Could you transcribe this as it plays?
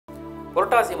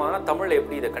புரட்டாசி மாதம் தமிழ்ல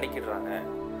எப்படி இதை கணிக்கிடுறாங்க?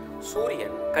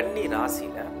 சூரியன் கன்னி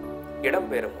ராசியில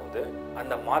இடம்பெறும் போது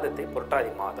அந்த மாதத்தை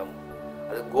புரட்டாதி மாதம்,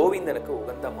 அது கோவிந்தனுக்கு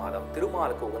உகந்த மாதம்,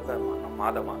 திருமாலுக்கு உகந்த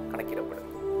மாதமா கணக்கிடப்படுது.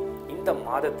 இந்த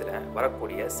மாதத்துல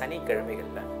வரக்கூடிய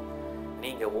சனிக்கிழமைகள்ல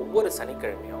நீங்க ஒவ்வொரு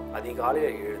சனிக்கிழமையும்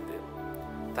அதிகாலையில் எழுந்து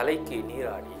தலைக்கு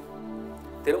நீராடி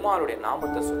திருமாலுடைய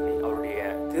நாமத்தை சொல்லி அவருடைய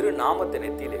திருநாமத்தை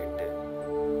நெத்தியில இட்டு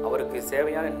அவருக்கு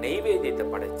சேவையான நெய்வேத்தியத்தை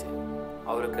படைச்சு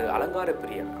அவருக்கு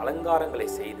அலங்காரங்களை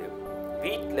செய்து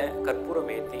வீட்டில் கற்பூரம்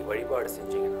ஏற்றி வழிபாடு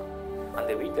செஞ்சீங்கன்னா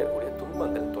அந்த வீட்டில் இருக்கக்கூடிய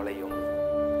துன்பங்கள் தொலையும்.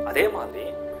 அதே மாதிரி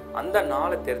அந்த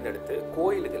நாளை தேர்ந்தெடுத்து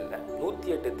கோயில்களில்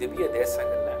 108 திவ்ய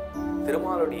தேசங்கள்ல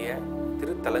திருமாலுடைய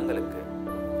திருத்தலங்களுக்கு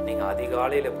நீங்க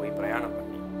அதிகாலையில போய் பிரயாணம்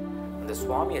பண்ணி அந்த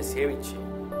சுவாமியை சேவிச்சு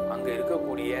அங்க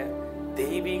இருக்கக்கூடிய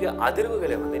தெய்வீக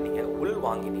அதிர்வுகளை நீங்க உள்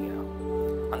வாங்கினீங்கன்னா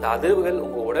அந்த அதிர்வுகள்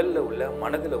உங்க உடல்ல உள்ள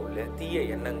மனதில் உள்ள தீய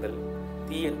எண்ணங்கள்,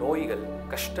 தீய நோய்கள்,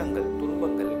 கஷ்டங்கள்,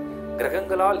 துன்பங்கள்,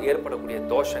 கிரகங்களால் ஏற்படக்கூடிய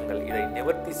தோஷங்கள் இதை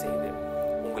நிவர்த்தி செய்து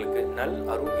உங்களுக்கு நல்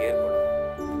அருள் ஏற்படும்.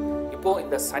 இப்போ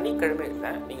இந்த சனிக்கிழமையில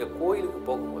நீங்க கோயிலுக்கு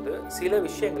போகும்போது சில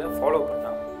விஷயங்களை ஃபாலோ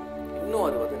பண்ணா இன்னும்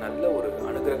அது நல்ல ஒரு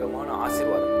அனுகிரகமான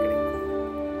ஆசீர்வாதம் கிடைக்கும்.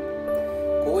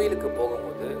 கோயிலுக்கு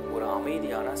போகும்போது ஒரு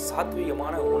அமைதியான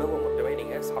சாத்வீகமான உணவு மட்டுமே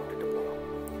நீங்க சாப்பிட்டுட்டு போகலாம்.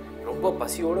 ரொம்ப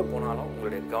பசியோடு போனாலும்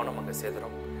உங்களுடைய கவனம் அங்கே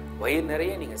செதறும். வயிறு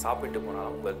நிறைய நீங்க சாப்பிட்டு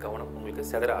போனாலும் உங்கள் கவனம் உங்களுக்கு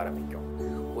செதற ஆரம்பிக்கும்.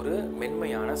 ஒரு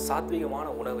மென்மையான சாத்வீகமான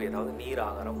உணவு, ஏதாவது நீர்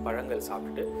ஆகாரம், பழங்கள்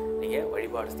சாப்பிட்டுட்டு நீங்க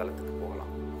வழிபாடு ஸ்தலத்துக்கு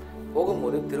போகலாம்.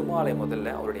 போகும்போது திருமாலை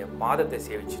முதல்ல அவருடைய பாதத்தை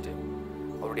சேவிச்சுட்டு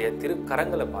அவருடைய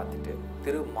திருக்கரங்களை பார்த்துட்டு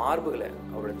திருமார்புகளை,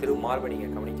 அவருடைய திருமார்பை நீங்க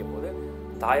கவனிக்கும் போது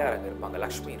தாயார் அங்கே இருப்பாங்க,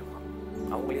 லக்ஷ்மி இருப்பாங்க,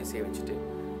 அவங்களையும் சேவிச்சுட்டு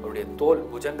அவருடைய தோல்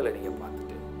புஜங்களை நீங்க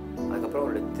பார்த்துட்டு அதுக்கப்புறம்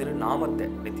அவருடைய திருநாமத்தை,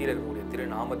 நெத்தியில் இருக்கக்கூடிய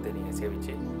திருநாமத்தை நீங்க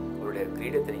சேவிச்சு அவருடைய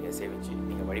கிரீடத்தை நீங்க சேவிச்சு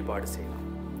நீங்க வழிபாடு செய்யலாம்.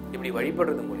 இப்படி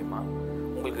வழிபடுறது மூலிமா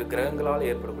உங்களுக்கு கிரகங்களால்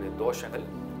ஏற்படக்கூடிய தோஷங்கள்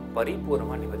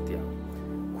பரிபூர்ணமா நிவர்த்தியாகும்.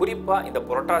 குறிப்பா இந்த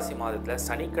புரட்டாசி மாதத்துல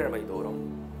சனிக்கிழமை தோறும்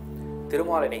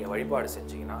திருமாலை நீங்க வழிபாடு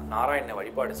செஞ்சீங்கன்னா, நாராயணனை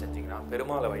வழிபாடு செஞ்சீங்கன்னா,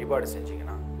 பெருமாளை வழிபாடு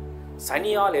செஞ்சீங்கன்னா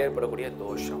சனியால் ஏற்படக்கூடிய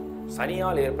தோஷம்,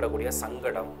 சனியால் ஏற்படக்கூடிய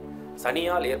சங்கடம்,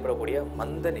 சனியால் ஏற்படக்கூடிய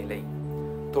மந்த நிலை,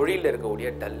 தொழிலில் இருக்கக்கூடிய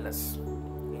டல்னஸ்,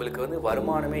 உங்களுக்கு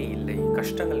வருமானமே இல்லை,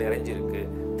 கஷ்டங்கள் நிறைஞ்சிருக்கு,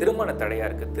 திருமண தடையா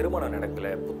இருக்கு, திருமணம் நடக்கல,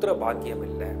 புத்திர பாக்கியம்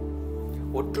இல்லை,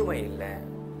 ஒற்றுமை இல்லை,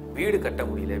 வீடு கட்ட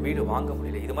முடியல, வீடு வாங்க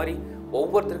முடியல, இது மாதிரி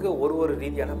ஒவ்வொருத்தருக்கும் ஒரு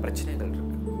ரீதியான பிரச்சனைகள்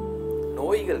இருக்கு,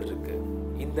 நோய்கள் இருக்கு.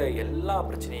 இந்த எல்லா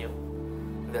பிரச்சனையும்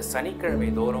இந்த சனிக்கிழமை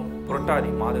தோறும்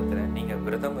புரட்டாதி மாதத்துல நீங்க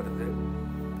விரதம் இருந்து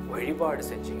வழிபாடு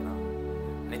செஞ்சீங்கன்னா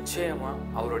நிச்சயமா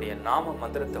அவருடைய நாம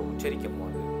மந்திரத்தை உச்சரிக்கும்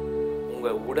போது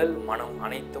உங்க உடல் மனம்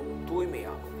அனைத்தும்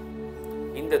தூய்மையாகும்.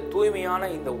 இந்த தூய்மையான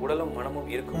இந்த உடலும்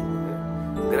மனமும் இருக்கும்போது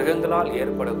கிரகங்களால்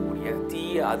ஏற்படக்கூடிய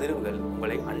தீய அதிர்வுகள்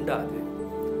உங்களை அண்டாது.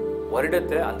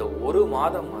 வருடத்துல அந்த ஒரு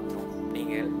மாதம் மாத்திரம்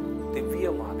நீங்க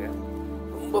திவ்யமாக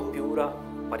ரொம்ப பியூரா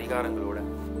பரிகாரங்களோட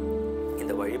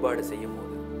இந்த வழிபாடு செய்யும் போது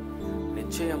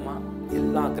நிச்சயமா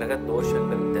எல்லா கிரக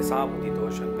தோஷங்கள், தசாபுதி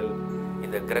தோஷங்கள்,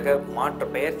 இந்த கிரக மாற்ற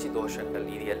பெயர்ச்சி தோஷங்கள்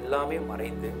இது எல்லாமே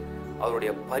மறைந்து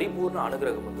அவருடைய பரிபூர்ண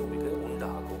அனுகிரகம் உங்களுக்கு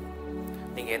உண்டாகும்.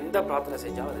 நீங்க எந்த பிரார்த்தனை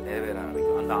செஞ்சாலும் அது நிறைவேற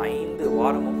ஆரம்பிக்கும். அந்த 5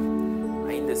 வாரமும்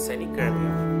 5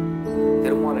 சனிக்கிழமையும்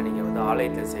திருமாலை நீங்க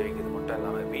ஆலயத்தில் சேவிக்கிறது மட்டும்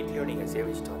இல்லாம வீட்லயும் நீங்க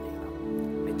சேவிச்சுட்டு வந்தீங்கன்னா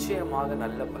நிச்சயமாக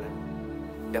நல்ல பலன்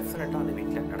டெஃபினட்டா அந்த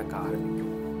வீட்டில் நடக்க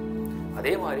ஆரம்பிக்கும்.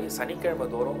 அதே மாதிரி சனிக்கிழமை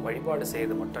தோறும் வழிபாடு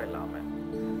செய்யறது மட்டும் இல்லாம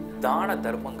தான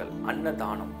தர்மங்கள்,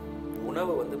 அன்னதானம்,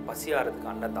 உணவு பசியாறதுக்கு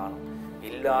அன்னதானம்,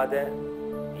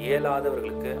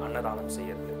 இயலாதவர்களுக்கு அன்னதானம்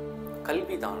செய்யறது,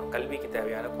 கல்வி தானம், கல்விக்கு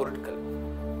தேவையான பொருட்கள்,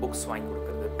 புக்ஸ் வாங்கி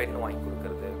கொடுக்கறது, பென் வாங்கி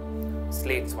கொடுக்கறது,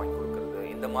 ஸ்லேட்ஸ் வாங்கி கொடுக்கறது,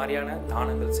 இந்த மாதிரியான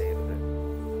தானங்கள் செய்யறது.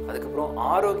 அதுக்கப்புறம்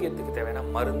ஆரோக்கியத்துக்கு தேவையான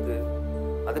மருந்து,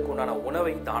 அதுக்கு உண்டான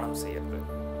உணவை தானம் செய்யறது.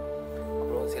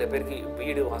 அப்புறம் சில பேருக்கு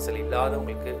வீடு வாசல்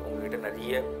இல்லாதவங்களுக்கு உங்ககிட்ட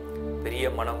நிறைய பெரிய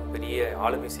மனம், பெரிய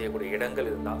ஆளுமை செய்யக்கூடிய இடங்கள்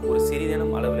இருந்தால் ஒரு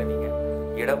சிறிதனம் அளவில்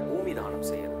நீங்க பூமி தானம்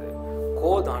செய்யறது,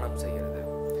 தானம் செய்யறது,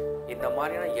 இந்த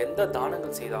மாதிரியான எந்த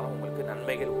தானங்கள் செய்தாலும் உங்களுக்கு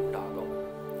நன்மைகள் உண்டாகும்.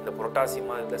 இந்த புரட்டாசி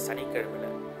மாதத்துல சனிக்கிழமையில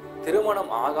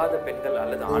திருமணம் ஆகாத பெண்கள்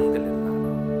அல்லது ஆண்கள் இருந்தாங்க,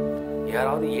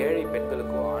 யாராவது ஏழை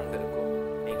பெண்களுக்கோ ஆண்களுக்கோ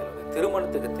நீங்கள்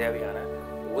திருமணத்துக்கு தேவையான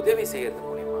உதவி செய்யறது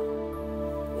மூலியமா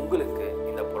உங்களுக்கு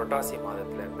இந்த புரட்டாசி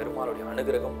மாதத்துல பெருமாளுடைய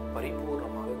அனுகிரகம்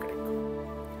பரிபூர்ணமாக கிடைக்கும்.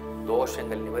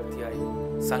 தோஷங்கள் நிவர்த்தியாகி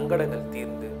சங்கடங்கள்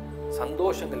தீர்ந்து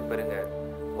சந்தோஷங்கள் பெறுங்க.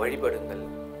 வழிபடுங்கள்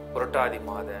புரட்டாதி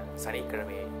மாத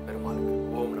சனிக்கிழமையை பெருமாளுக்கு.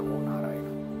 ஓம் நமோ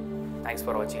நாராயணா. தேங்க்ஸ்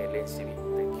ஃபார் வாட்சிங் ஹெட்லைன்ஸ் டிவி.